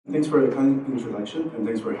Thanks for the kind introduction, and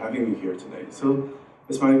thanks for having me here today. So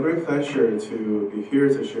it's my great pleasure to be here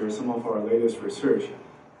to share some of our latest research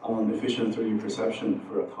on efficient 3D perception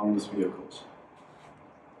for autonomous vehicles.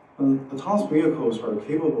 Autonomous vehicles are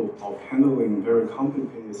capable of handling very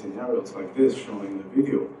complicated scenarios like this shown in the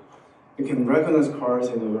video. It can recognize cars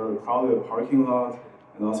in a very crowded parking lot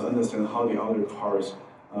and also understand how the other cars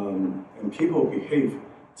and people behave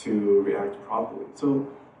to react properly. So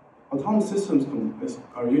autonomous systems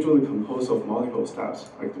are usually composed of multiple steps,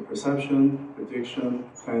 like the perception, prediction,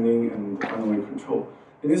 planning, and finally control.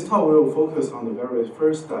 In this talk, we will focus on the very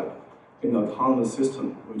first step in the autonomous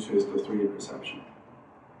system, which is the 3D perception.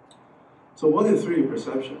 So what is 3D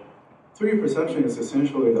perception? 3D perception is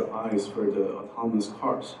essentially the eyes for the autonomous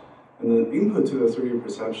cars. And the input to the 3D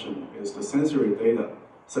perception is the sensory data,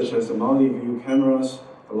 such as the multi-view cameras,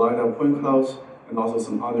 the LiDAR point clouds, and also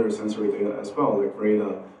some other sensory data as well, like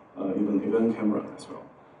radar, even event camera as well.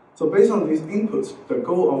 So based on these inputs, the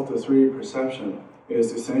goal of the 3D perception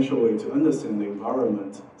is essentially to understand the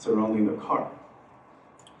environment surrounding the car.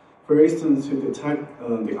 For instance, to detect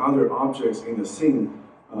the other objects in the scene,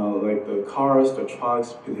 like the cars, the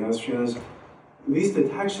trucks, pedestrians, these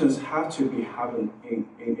detections have to be happening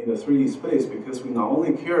in the 3D space because we not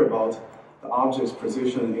only care about the object's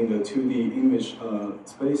position in the 2D image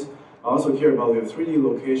space, but also care about their 3D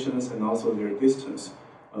locations and also their distance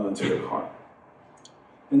to the car.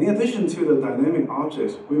 And in addition to the dynamic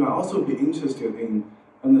objects, we might also be interested in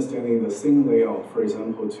understanding the scene layout, for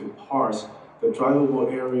example, to parse the drivable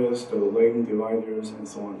areas, the lane dividers, and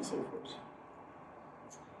so on and so forth.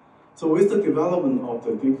 So with the development of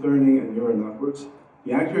the deep learning and neural networks,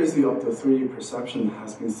 the accuracy of the 3D perception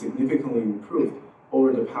has been significantly improved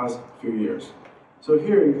over the past few years. So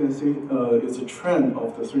here you can see it's a trend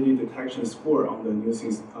of the 3D detection score on the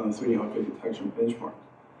nuScenes 3D object detection benchmark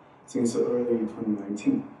since early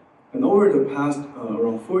 2019. And over the past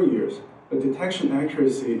around 4 years, the detection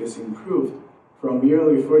accuracy is improved from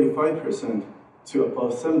nearly 45% to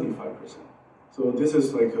above 75%. So this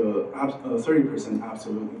is like a 30%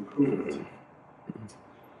 absolute improvement.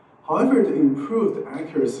 However, the improved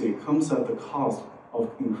accuracy comes at the cost of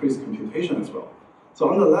increased computation as well. So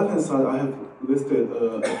on the left-hand side, I have listed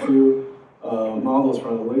a few models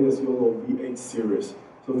from the latest YOLO V8 series.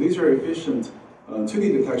 So these are efficient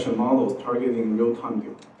 2D detection models targeting real-time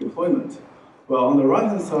deployment. Well, on the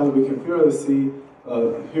right-hand side, we can clearly see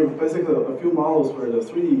here basically a few models for the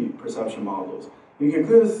 3D perception models. You can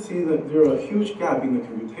clearly see that there are a huge gap in the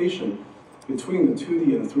computation between the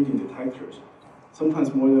 2D and 3D detectors,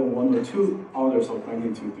 sometimes more than 1 or 2 orders of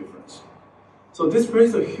magnitude difference. So this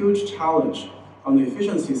brings a huge challenge on the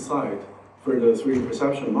efficiency side for the 3D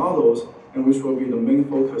perception models, and which will be the main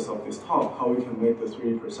focus of this talk, how we can make the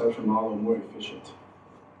 3D perception model more efficient.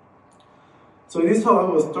 So in this talk, I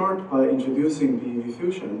will start by introducing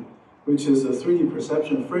BEVFusion, which is a 3D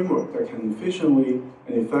perception framework that can efficiently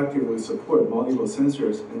and effectively support multiple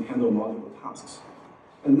sensors and handle multiple tasks.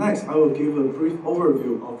 And next, I will give a brief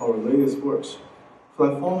overview of our latest works,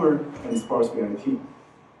 Flatformer and Sparse VIT.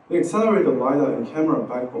 They accelerate the LiDAR and camera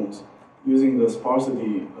backbones using the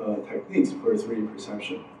sparsity techniques for 3D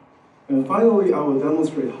perception. And finally, I will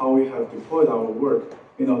demonstrate how we have deployed our work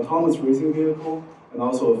in an autonomous racing vehicle and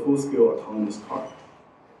also a full-scale autonomous car.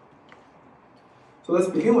 So let's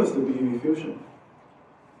begin with the BEVFusion.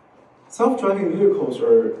 Self-driving vehicles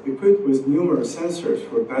are equipped with numerous sensors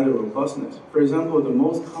for better robustness. For example, the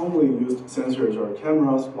most commonly used sensors are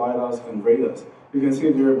cameras, LiDARs, and radars. You can see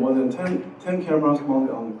there are more than 10 cameras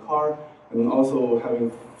mounted on the car, and also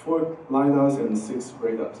having 4 LiDARs and 6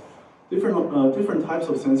 radars. Different types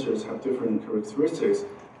of sensors have different characteristics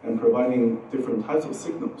and providing different types of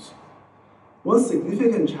signals. One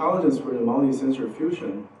significant challenge for the multi-sensor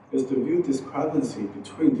fusion is the view discrepancy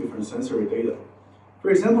between different sensory data. For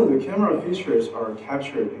example, the camera features are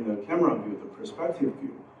captured in the camera view, the perspective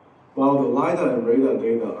view, while the LiDAR and radar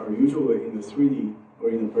data are usually in the 3D or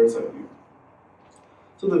in the bird's eye view.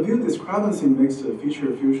 So the view discrepancy makes the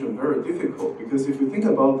feature fusion very difficult because if you think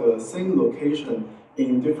about the same location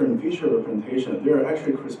in different feature representation, they are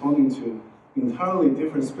actually corresponding to entirely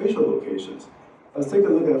different spatial locations. Let's take a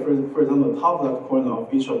look at, for example, the top left corner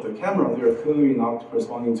of each of the camera. They are clearly not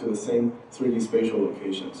corresponding to the same 3D spatial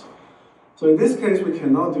locations. So in this case, we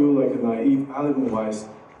cannot do like a naive element-wise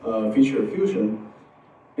feature fusion.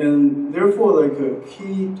 And therefore, like a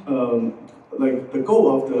key, like the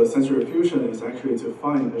goal of the sensory fusion is actually to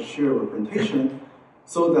find a shared representation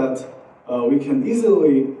so that we can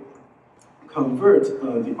easily convert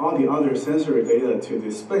all the other sensory data to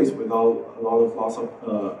this space without a lot of loss of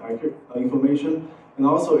accurate information. And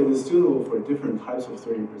also it is suitable for different types of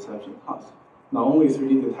 3D perception tasks. not only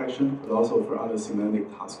 3D detection, but also for other semantic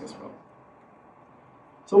tasks as well.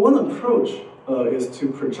 So one approach is to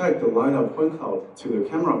project the LiDAR point cloud to the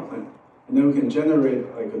camera plane. And then we can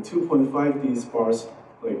generate like a 2.5D sparse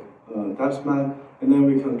like depth map, and then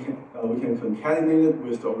we can concatenate it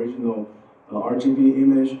with the original RGB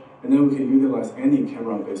image, and then we can utilize any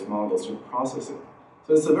camera-based models to process it.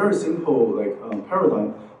 So it's a very simple like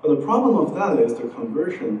paradigm. But the problem of that is the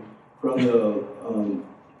conversion from the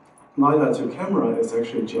LiDAR to camera is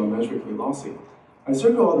actually geometrically lossy. I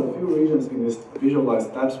circle out a few regions in this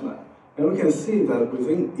visualized depth map, and we can see that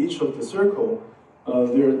within each of the circle,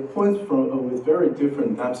 there are points with very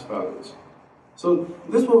different depth values. So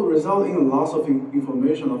this will result in a loss of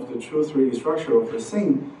information of the true 3D structure of the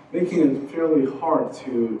scene, making it fairly hard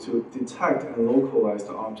to detect and localize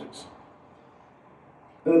the objects.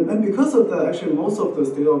 And because of that, actually most of the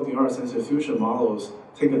state-of-the-art sensor fusion models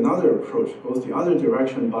take another approach, goes the other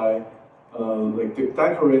direction by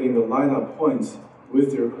decorating the LiDAR points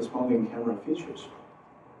with their corresponding camera features.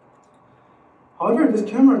 However, this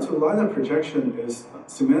camera to LiDAR projection is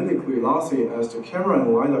semantically lossy as the camera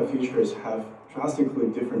and LiDAR features have drastically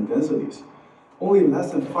different densities. Only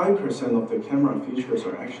less than 5% of the camera features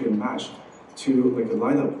are actually matched to like a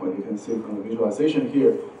LiDAR point. You can see from the visualization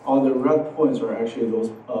here, all the red points are actually those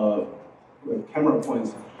camera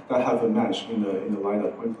points that have a match in the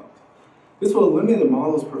LiDAR point cloud. This will limit the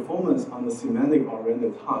model's performance on the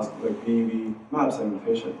semantic-oriented tasks like BEV map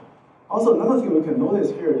segmentation. Also, another thing we can notice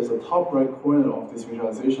here is the top right corner of this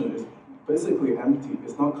visualization is basically empty.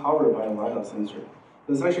 It's not covered by a LiDAR sensor.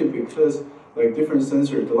 That's actually because like different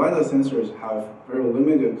sensors, the LiDAR sensors have very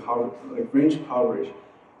limited range coverage.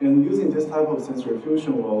 And using this type of sensor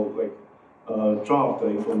fusion will drop the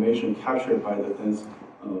information captured by the dense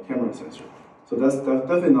camera sensor. So that's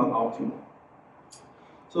definitely not optimal.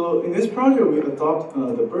 So in this project, we adopt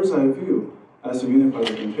the bird's eye view as a unified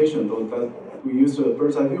representation, though that we use the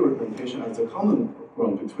bird's eye view representation as a common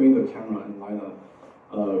ground between the camera and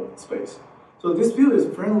LiDAR space. So this view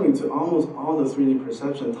is friendly to almost all the 3D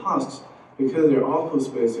perception tasks because their output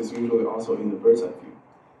space is usually also in the bird's eye view.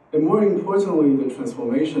 And more importantly, the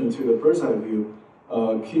transformation to the bird's eye view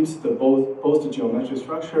keeps both the geometric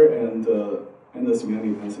structure and the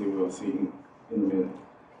semantic density we'll see in a minute.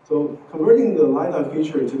 So converting the LiDAR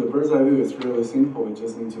feature to the bird's eye view is really simple. We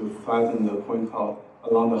just need to flatten the point cloud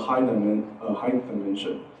along the height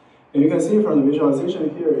dimension. And you can see from the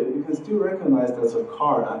visualization here, you can still recognize that's a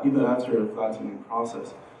car even after the flattening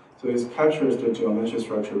process. So it captures the geometric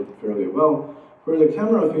structure fairly well. For the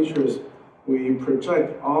camera features, we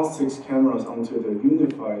project all 6 cameras onto the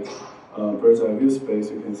unified bird's eye view space.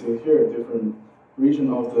 You can see here different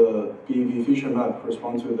region of the BEVFusion map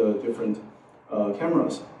correspond to the different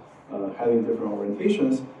cameras having different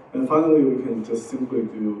orientations. And finally, we can just simply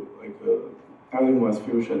do like atom-wise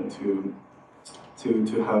fusion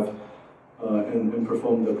to have and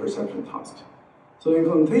perform the perception task. So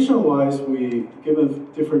implementation-wise, we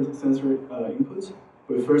given different sensor inputs.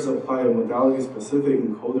 We first apply a modality-specific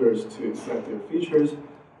encoders to extract their features,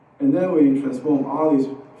 and then we transform all these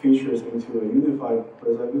features into a unified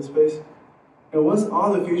bird's eye view space. And once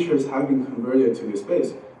all the features have been converted to this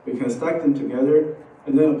space, we can stack them together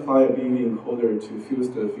and then apply a BEV encoder to fuse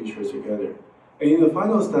the features together. And in the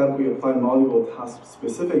final step, we apply multiple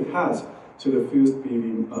task-specific hats to the fused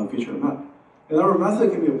BEV feature map. And our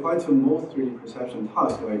method can be applied to most 3D perception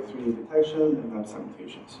tasks like 3D detection and map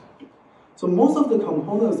segmentations. So most of the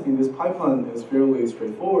components in this pipeline is fairly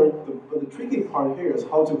straightforward, but the tricky part here is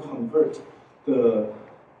how to convert the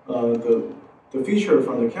feature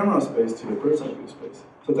from the camera space to the bird's eye view space.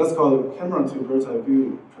 So that's called camera to bird's eye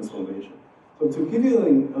view transformation. So to give you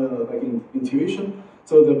an intuition,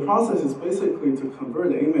 so the process is basically to convert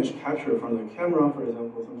the image captured from the camera, for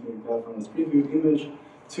example, something like that from a street view image,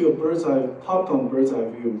 to a bird's eye, top-down bird's eye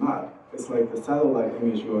view map. It's like the satellite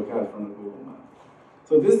image you will get from the Google map.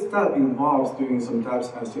 So this step involves doing some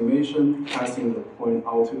depth estimation, passing the point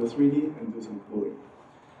out to the 3D, and do some pooling.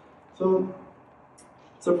 So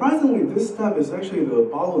surprisingly, this step is actually the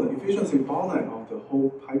efficiency bottleneck of the whole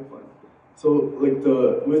pipeline. So with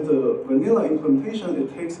the vanilla implementation,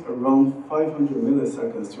 it takes around 500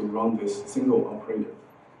 milliseconds to run this single operator.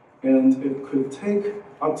 And it could take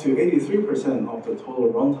up to 83% of the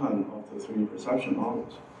total runtime of the 3D perception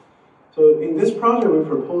models. So in this project, we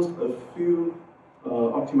proposed a few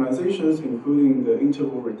optimizations, including the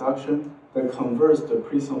interval reduction that converts the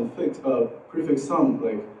prefix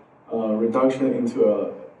sum reduction into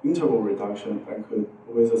a interval reduction that could,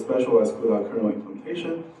 with a specialized CUDA kernel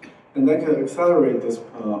implementation, and that can accelerate this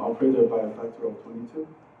operator by a factor of 22.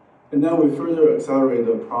 And then we further accelerate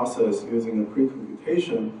the process using a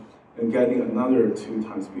pre-computation and getting another 2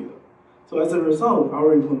 times speedup. So as a result,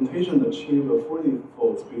 our implementation achieved a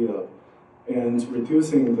 40-fold speedup and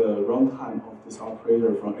reducing the runtime of this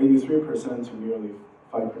operator from 83% to nearly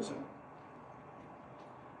 5%.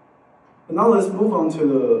 And now let's move on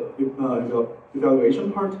to the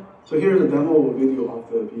evaluation part. So here's a demo video of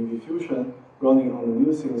the BEVFusion running on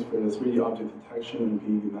the nuScenes for the 3D object detection and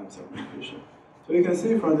BEV map segmentation. So you can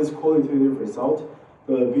see from this qualitative result,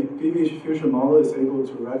 the BEVFusion model is able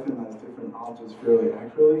to recognize different objects fairly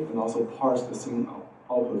accurately and also parse the scene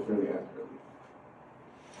output fairly accurately.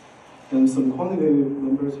 And some quantitative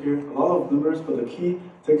numbers here, a lot of numbers, but the key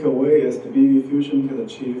takeaway is the BEVFusion can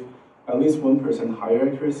achieve at least 1% higher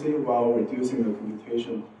accuracy while reducing the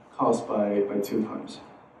computation cost by 2 times.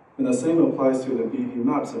 And the same applies to the BEV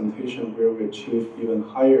map segmentation, where we achieve even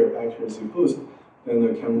higher accuracy boost than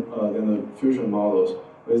the Fusion models,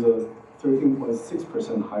 with a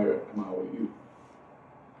 13.6% higher MIOU.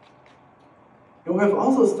 And we have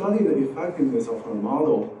also studied the effectiveness of our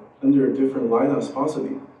model under different LiDAR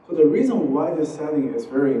sparsity. So the reason why this setting is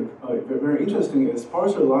very interesting is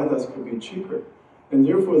sparser LiDARs could be cheaper, and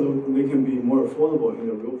therefore they can be more affordable in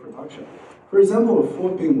the real production. For example, a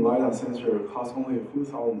 4-beam LiDAR sensor costs only a few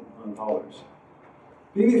 $1,000s.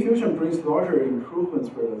 BEVFusion brings larger improvements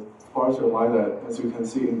for the sparser LiDAR, as you can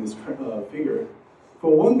see in this figure.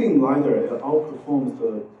 For 1-beam LiDAR, it outperforms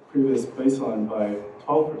the previous baseline by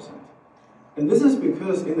 12%. And this is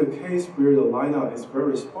because in the case where the LiDAR is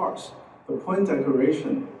very sparse, the point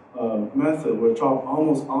decoration method will drop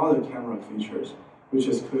almost all the camera features, which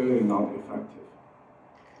is clearly not effective.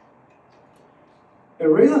 A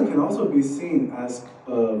radar can also be seen as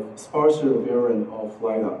a sparser variant of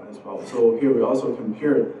LiDAR as well. So here we also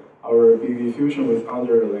compared our BEVFusion with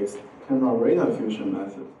other camera radar fusion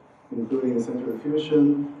methods, including sensor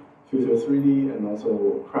fusion, filter 3D, and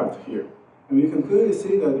also craft here. And you can clearly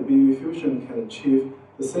see that the BEVFusion can achieve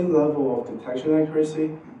the same level of detection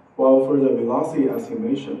accuracy, while for the velocity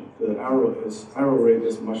estimation, the error rate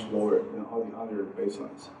is much lower than all the other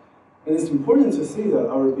baselines. And it's important to see that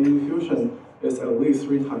our BEVFusion is at least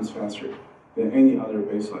 3 times faster than any other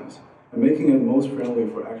baselines, and making it most friendly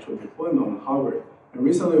for actual deployment on hardware. And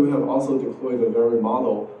recently, we have also deployed the very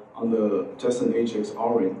model on the Jetson HX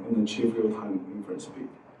R-Ring and achieved real-time inference speed.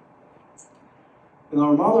 And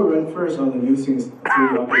our model ranked first on the nuScenes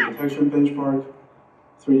 3D object detection benchmark,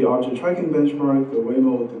 3D object tracking benchmark, the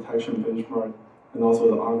Waymo detection benchmark, and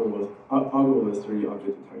also the Argoverse 3D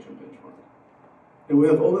object detection benchmark. And we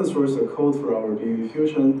have open sourced the code for our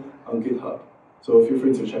BEVFusion on GitHub. So feel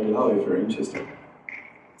free to check it out if you're interested.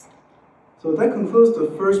 So that concludes the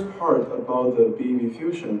first part about the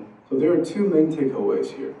BEVFusion. So there are 2 main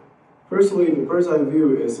takeaways here. Firstly, the bird's eye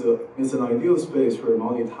view is an ideal space for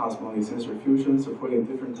multitask, multi-sensor fusion, supporting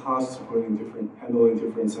different tasks, handling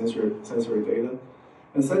different sensory data.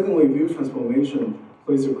 And secondly, view transformation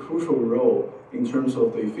plays a crucial role in terms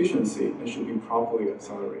of the efficiency and should be properly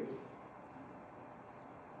accelerated.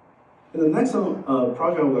 And the next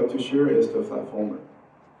project I would like to share is the Flatformer.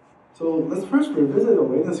 So let's first revisit the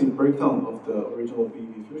latency breakdown of the original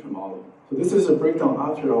BEVFusion model. So this is a breakdown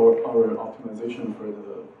after our optimization for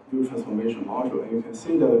the view transformation module. And you can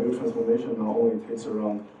see that the view transformation now only takes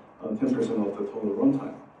around 10% of the total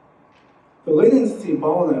runtime. The latency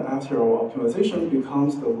bottleneck after our optimization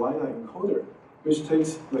becomes the LiDAR encoder, which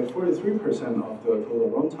takes like 43% of the total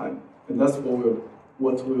runtime. And that's what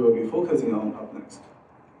we will be focusing on up next.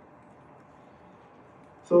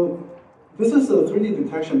 So this is a 3D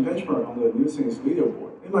detection benchmark on the nuScenes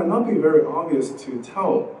leaderboard. It might not be very obvious to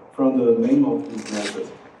tell from the name of these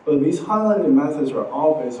methods, but these highlighted methods are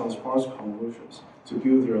all based on sparse convolutions to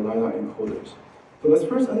build your LiDAR encoders. So let's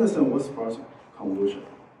first understand what's sparse convolution.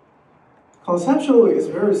 Conceptually, it's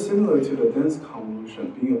very similar to the dense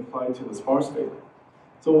convolution being applied to the sparse data.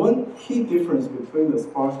 So one key difference between the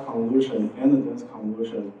sparse convolution and the dense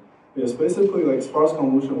convolution is basically like sparse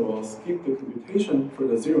convolution will skip the computation for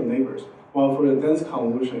the 0 neighbors, while for the dense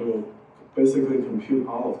convolution, it will basically compute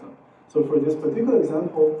all of them. So for this particular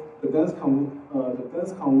example, the dense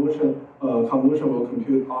convolution will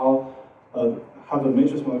compute all, have the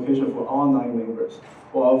matrix multiplication for all 9 neighbors,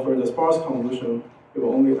 while for the sparse convolution, it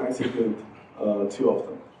will only execute 2 of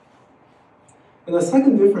them. And the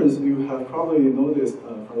second difference you have probably noticed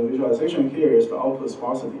from the visualization here is the output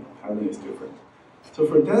sparsity pattern is different. So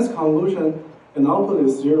for dense convolution, an output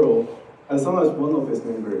is 0 as long as one of its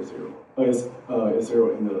neighbors is 0,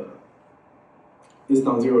 is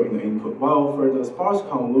non-zero in the input. While for the sparse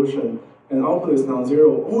convolution, an output is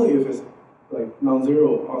non-zero only if it's like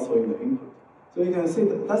non-zero also in the input. So you can see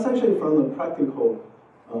that that's actually from the practical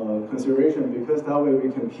consideration, because that way we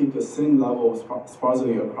can keep the same level of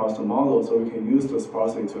sparsity across the model, so we can use the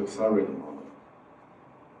sparsity to accelerate the model.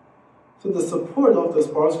 So the support of the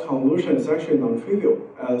sparse convolution is actually non-trivial,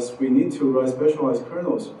 as we need to write specialized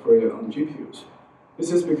kernels for it on GPUs.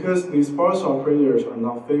 This is because these sparse operators are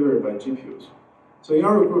not favored by GPUs. So in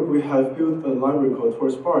our group, we have built a library called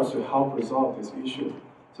TorchSparse to help resolve this issue.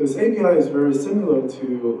 So this API is very similar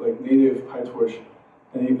to like native PyTorch.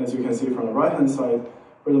 And as you can see from the right-hand side,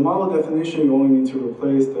 for the model definition, you only need to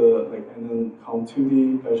replace the nn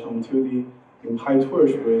conv2d -on2d in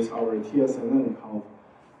PyTorch with our tsnn conv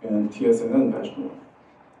and tsnn -norm.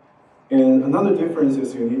 And another difference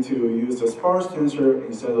is you need to use the sparse tensor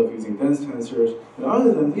instead of using dense tensors. And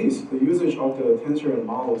other than this, the usage of the tensor and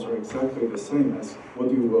models are exactly the same as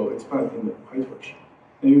what you will expect in the PyTorch.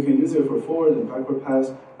 And you can use it for forward and backward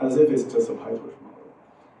paths as if it's just a PyTorch model.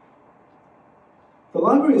 The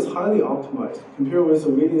library is highly optimized. Compared with the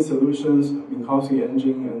leading solutions, Minkowski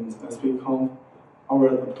engine and SPConv, our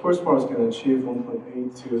TorchSparse can achieve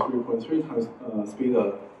 1.8 to 3.3 times speed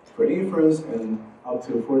up for inference and up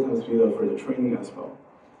to 4 times speed up for the training as well.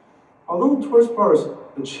 Although TorchSparse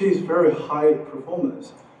achieves very high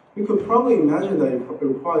performance, you could probably imagine that it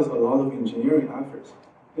requires a lot of engineering efforts.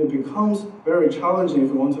 It becomes very challenging if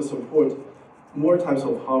you want to support more types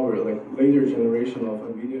of hardware, like later generation of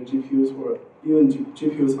NVIDIA GPUs or even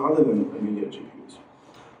GPUs other than NVIDIA GPUs.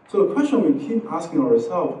 So the question we keep asking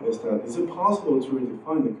ourselves is that, is it possible to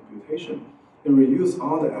redefine the computation and reuse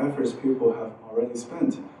all the efforts people have already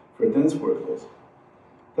spent for dense workloads?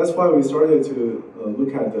 That's why we started to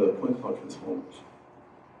look at the point cloud transformers.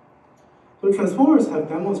 So transformers have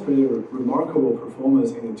demonstrated remarkable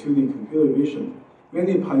performance in the 2D computer vision.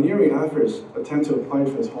 Many pioneering efforts attempt to apply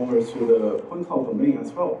transformers to the point cloud domain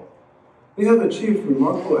as well. They have achieved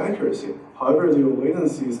remarkable accuracy. However, their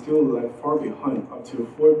latency is still far behind, up to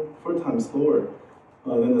four times slower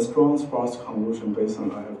than the strong sparse convolution based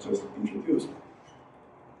on I have just introduced.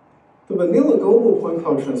 The vanilla global point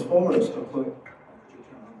cloud transformers apply.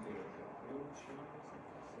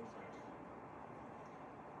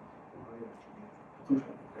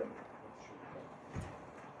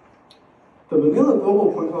 The vanilla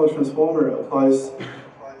global point cloud transformer applies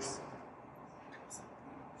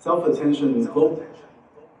self-attention global.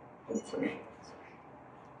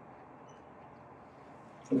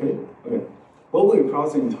 Okay. Globally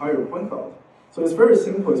across the entire point cloud. So it's very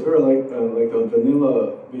simple. It's very like a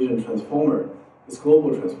vanilla vision transformer. It's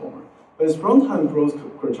global transformer, but its runtime grows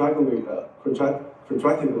protractedly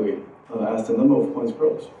as the number of points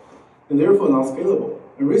grows, and therefore not scalable.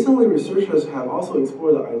 And recently, researchers have also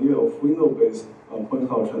explored the idea of window-based point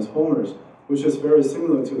cloud transformers, which is very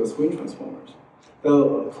similar to the swing transformers, that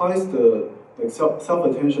applies the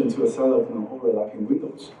self-attention to a set of non-overlapping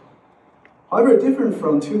windows. However, different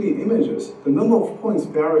from 2D images, the number of points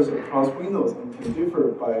varies across windows and can differ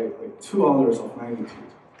by 2 orders of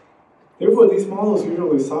magnitude. Therefore, these models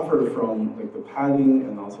usually suffer from the padding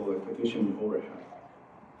and also partitioning overhead.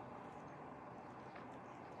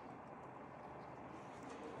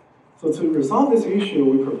 So to resolve this issue,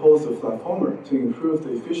 we proposed a platformer to improve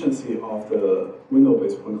the efficiency of the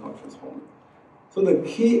window-based point cloud transformer. So the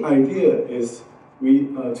key idea is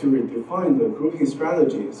to redefine the grouping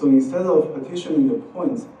strategy. So instead of partitioning the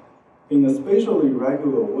points in a spatially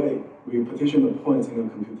regular way, we partition the points in a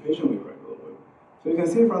computationally regular way. So you can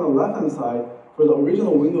see from the left-hand side, for the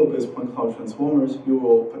original window-based point cloud transformers, you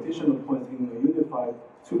will partition the points in a unified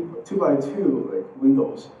 2 by 2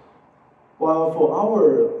 windows. While for our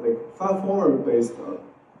platformer-based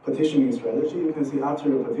partitioning strategy, you can see after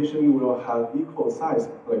the partitioning, we will have equal size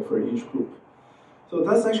for each group. So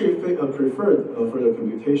that's actually preferred for the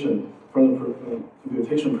computation from the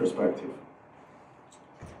computation perspective.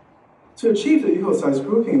 To achieve the equal size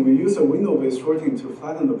grouping, we use a window-based sorting to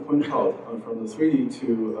flatten the point cloud from the 3D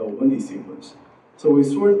to a 1D sequence. So we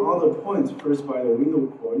sort all the points first by the window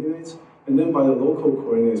coordinates and then by the local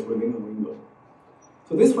coordinates within the window.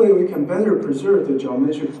 So this way we can better preserve the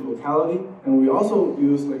geometric locality, and we also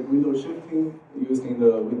use window shifting used in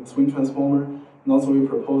the swing transformer, and also we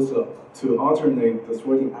propose to alternate the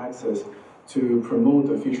sorting axis to promote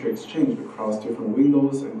the feature exchange across different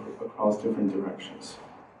windows and across different directions.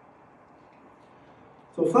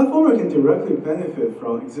 So platformer can directly benefit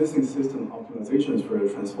from existing system optimizations for the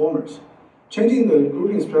transformers. Changing the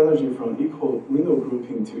grouping strategy from equal window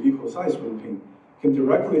grouping to equal size grouping can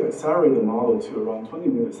directly accelerate the model to around 20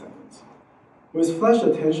 milliseconds. With flash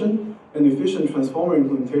attention and efficient transformer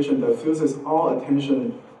implementation that fuses all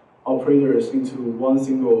attention operators into one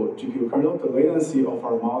single GPU kernel, the latency of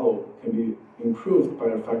our model can be improved by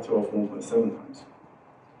a factor of 1.7 times.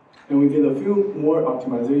 And we did a few more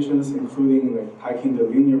optimizations, including like packing the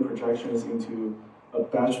linear projections into a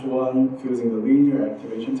batch one, fusing the linear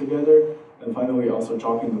activation together, and finally also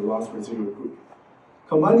dropping the loss residual group.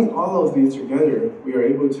 Combining all of these together, we are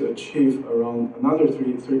able to achieve around another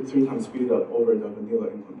three times speed up over the vanilla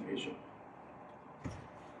implementation.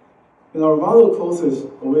 And our model closes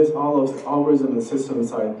with all of the algorithm and system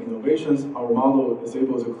side innovations. Our model is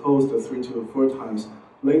able to close the 3 to 4 times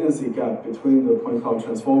latency gap between the point cloud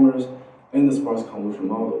transformers and the sparse convolution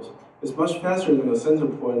models. It's much faster than the center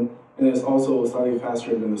point, and it's also slightly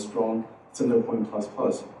faster than the strong center point plus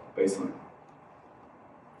plus baseline.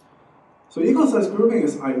 So equal size grouping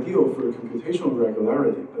is ideal for computational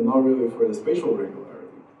regularity, but not really for the spatial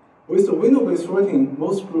regularity. With the window-based sorting,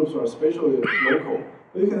 most groups are spatially local,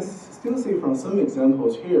 but you can still see from some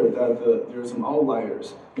examples here that there are some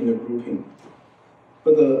outliers in the grouping.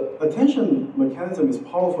 But the attention mechanism is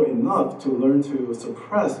powerful enough to learn to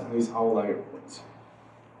suppress these outlier points.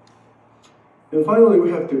 And finally, we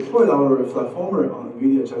have deployed our platformer on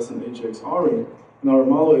NVIDIA Jetson AGX Orin, and our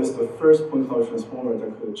model is the first point cloud transformer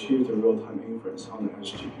that could achieve the real-time inference on the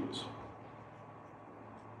edge GPUs.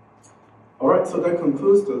 All right, so that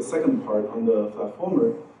concludes the second part on the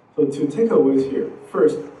platformer. So two takeaways here.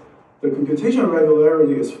 First, the computational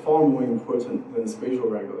regularity is far more important than spatial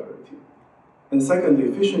regularity. And second, the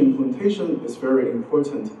efficient implementation is very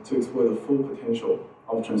important to explore the full potential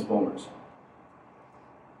of transformers.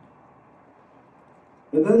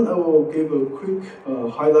 And then I will give a quick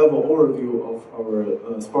high-level overview of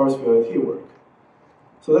our sparse VIT work.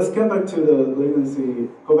 So let's get back to the latency,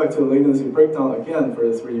 go back to the latency breakdown again for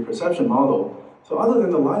the 3D perception model. So other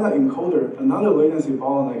than the LiDAR encoder, another latency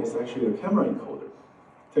bottleneck is actually the camera encoder,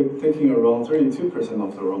 taking around 32%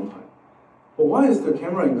 of the runtime. But why is the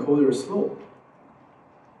camera encoder slow?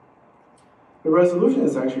 The resolution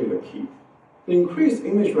is actually the key. The increased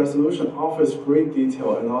image resolution offers great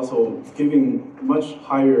detail and also giving much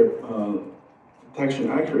higher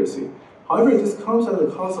detection accuracy. However, this comes at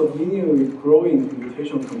the cost of linearly growing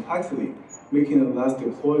computational complexity, making it less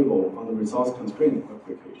deployable on the results-constrained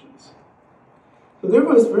applications. So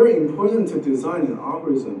therefore, it's very important to design an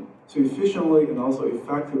algorithm to efficiently and also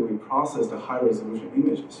effectively process the high-resolution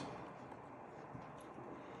images.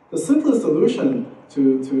 The simplest solution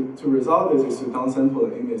to resolve this is to downsample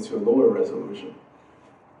the image to a lower resolution.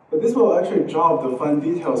 But this will actually drop the fine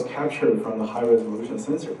details captured from the high-resolution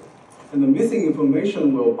sensor. And the missing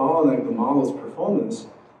information will bottleneck the model's performance,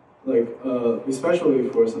 like especially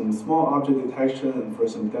for some small object detection and for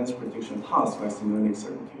some dense prediction tasks like semantic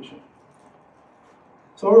segmentation.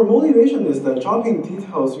 So our motivation is that dropping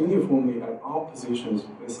details uniformly at all positions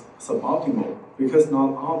is suboptimal because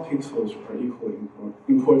not all pixels are equally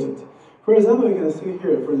important. For example, you can see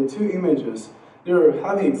here for the two images, they're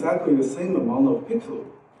having exactly the same amount of pixels.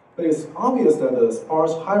 But it's obvious that the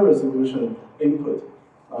sparse high-resolution input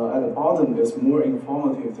at the bottom is more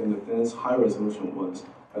informative than the dense high-resolution ones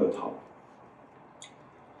at the top.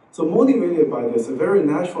 So motivated by this, a very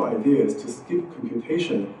natural idea is to skip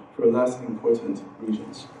computation for less important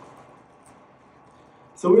regions.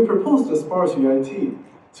 So we proposed the sparse VIT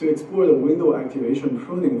to explore the window activation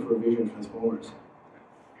pruning for vision transformers.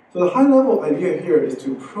 So the high-level idea here is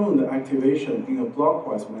to prune the activation in a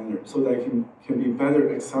blockwise manner so that it can be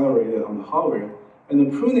better accelerated on the hardware. And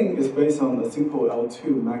the pruning is based on a simple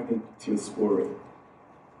L2 magnitude scoring.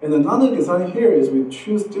 And another design here is we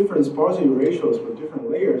choose different sparsity ratios for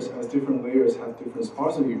different layers, as different layers have different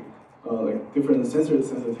sparsity, like different sensor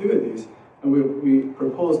sensitivities. And we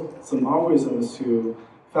proposed some algorithms to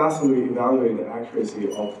fastly evaluate the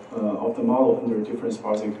accuracy of the model under different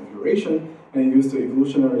sparsity configuration and use the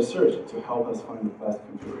evolutionary search to help us find the best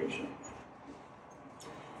configuration.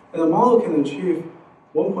 And the model can achieve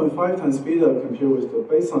 1.5 times speed up compared with the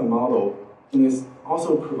baseline model, and is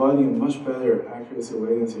also providing a much better accuracy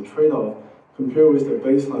latency trade-off compared with the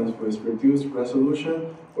baselines with reduced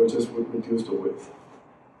resolution or just with reduced width.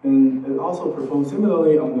 And it also performs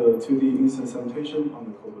similarly on the 2D instance segmentation on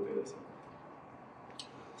the global dataset.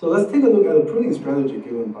 So let's take a look at the pruning strategy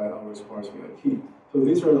given by our sparse VIT. So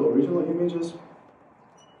these are the original images.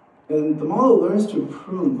 And the model learns to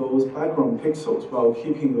prune those background pixels while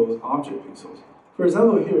keeping those object pixels. For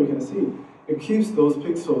example, here you can see it keeps those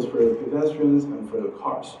pixels for the pedestrians and for the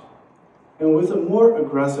cars. And with a more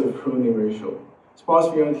aggressive pruning ratio, sparse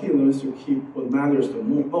VIT learns to keep what matters the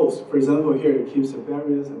most. For example, here it keeps the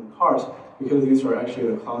barriers and the cars because these are actually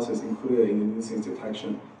the classes included in the nuScenes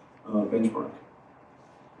detection benchmark.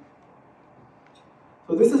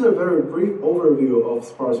 So this is a very brief overview of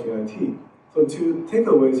sparse VIT. So two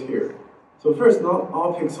takeaways here. So first, not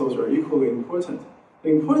all pixels are equally important. The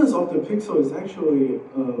importance of the pixel is actually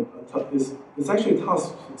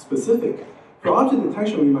task specific. For object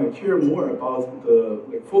detection, we might care more about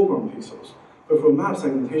the foreground pixels, but for map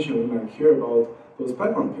segmentation, we might care about those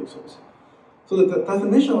background pixels. So the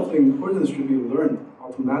definition of the importance should be learned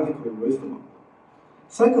automatically with the model.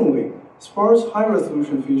 Secondly, sparse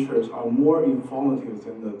high-resolution features are more informative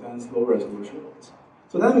than the dense low-resolution ones.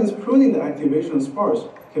 So that means pruning the activation of sparse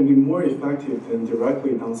can be more effective than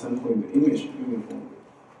directly downsampling the image uniformly.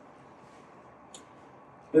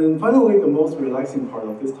 And finally, the most relaxing part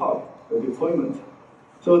of this talk, the deployment.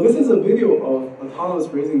 So this is a video of autonomous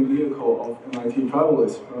racing vehicle of MIT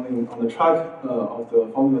driverless running on the track of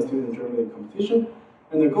the Formula Student Germany competition.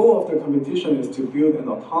 And the goal of the competition is to build an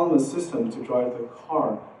autonomous system to drive the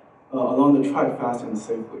car along the track fast and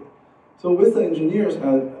safely. So with the engineers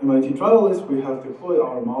at MIT driverless, we have deployed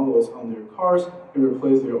our models on their cars and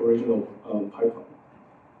replaced their original pipeline.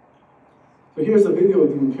 So here's a video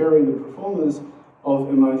comparing the performance of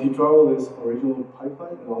MIT driverless original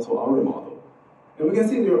pipeline and also our model. And we can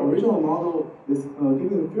see their original model is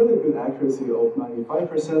giving fairly good accuracy of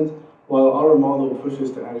 95%, while our model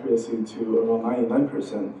pushes the accuracy to around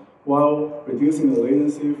 99%, while reducing the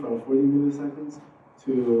latency from 40 milliseconds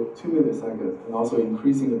to 2 milliseconds, and also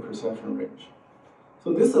increasing the perception range.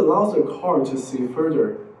 So this allows the car to see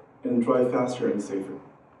further and drive faster and safer.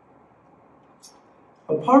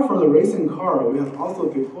 Apart from the racing car, we have also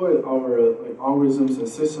deployed our algorithms and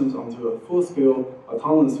systems onto a full-scale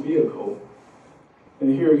autonomous vehicle.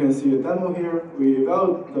 And here you can see a demo here. We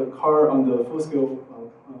evaluate the car on the full-scale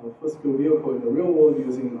vehicle in the real world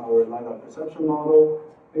using our LiDAR perception model.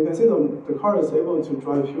 And you can see the car is able to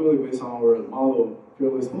drive purely based on our model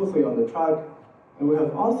fairly smoothly on the track. And we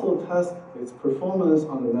have also tested its performance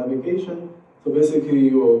on the navigation. So basically,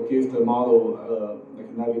 you will give the model like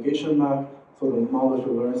a navigation map. So the model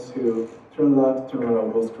should learn to turn left, turn right,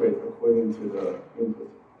 or go straight according to the input.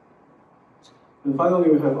 And finally,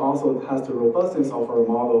 we have also tested the robustness of our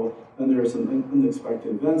model under some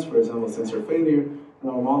unexpected events, for example, sensor failure.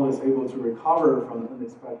 And our model is able to recover from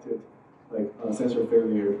unexpected sensor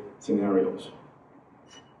failure scenarios.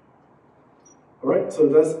 All right, so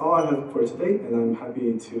that's all I have for today, and I'm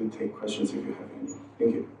happy to take questions if you have any.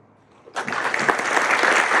 Thank you.